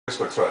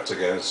Facebook threats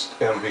against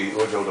MP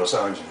Ujjal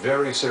Dosanjh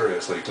very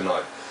seriously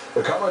tonight.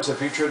 The comments are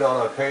featured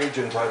on a page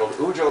entitled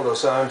Ujjal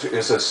Dosanjh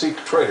is a Sikh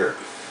traitor.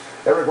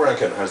 Eric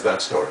Rankin has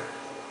that story.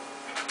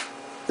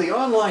 The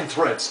online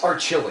threats are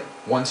chilling.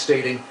 One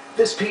stating,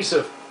 "This piece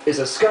of is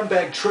a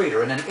scumbag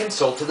traitor and an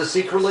insult to the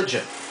Sikh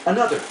religion."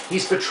 Another,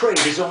 "He's betrayed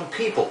his own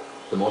people."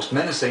 The most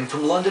menacing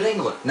from London,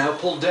 England, now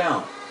pulled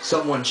down.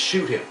 "Someone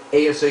shoot him,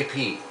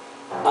 ASAP."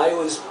 I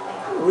was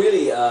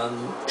really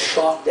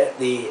shocked at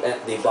the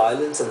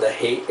violence and the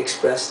hate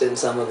expressed in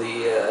some of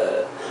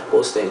the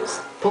postings.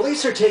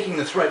 Police are taking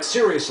the threat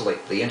seriously.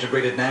 The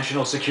Integrated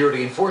National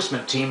Security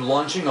Enforcement Team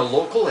launching a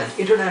local and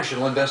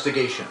international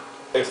investigation.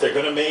 If they're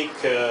going to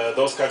make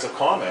those kinds of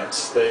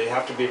comments, they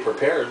have to be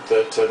prepared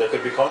that there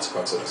could be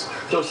consequences.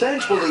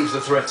 Dosanjh believes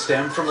the threat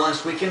stemmed from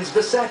last weekend's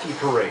Vaisakhi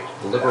parade.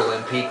 The Liberal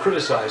MP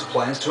criticized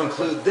plans to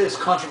include this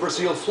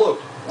controversial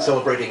float,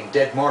 celebrating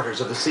dead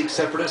martyrs of the Sikh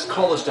separatist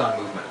Khalistan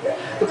movement.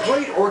 The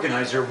parade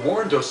organizer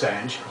warned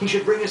Dosanjh he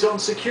should bring his own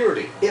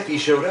security if he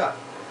showed up.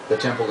 The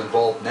temple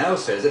involved now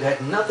says it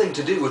had nothing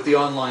to do with the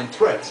online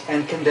threats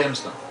and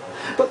condemns them.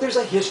 But there's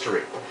a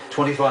history.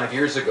 25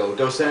 years ago,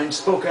 Dosanjh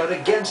spoke out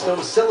against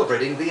those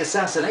celebrating the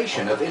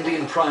assassination of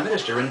Indian Prime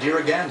Minister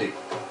Indira Gandhi.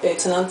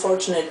 It's an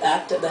unfortunate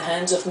act at the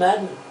hands of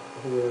madmen.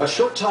 A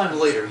short time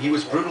later, he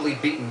was brutally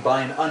beaten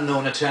by an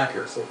unknown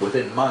attacker.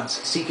 Within months,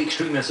 Sikh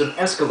extremism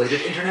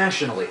escalated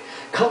internationally,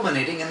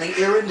 culminating in the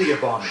Air India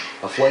bombing,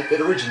 a flight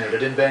that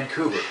originated in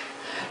Vancouver.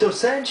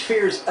 Dosanjh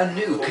fears a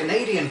new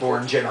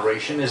Canadian-born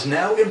generation is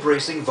now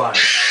embracing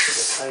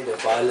violence. The kind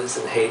of violence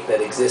and hate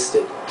that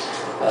existed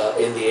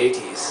in the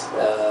 80s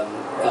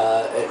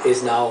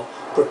is now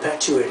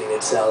perpetuating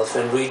itself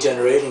and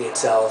regenerating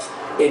itself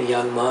in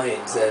young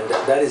minds, and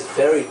that is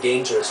very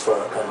dangerous for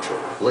our country.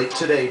 Late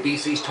today,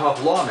 BC's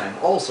top lawman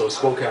also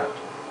spoke out.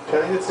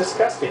 I think it's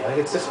disgusting. I think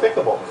it's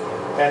despicable.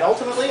 And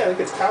ultimately, I think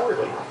it's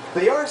cowardly.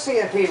 The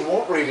RCMP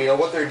won't reveal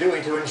what they're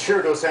doing to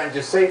ensure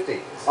Dosanjh's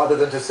safety, other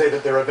than to say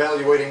that they're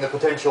evaluating the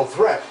potential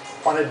threat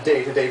on a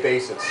day-to-day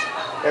basis.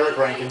 Eric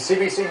Rankin,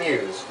 CBC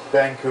News,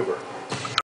 Vancouver.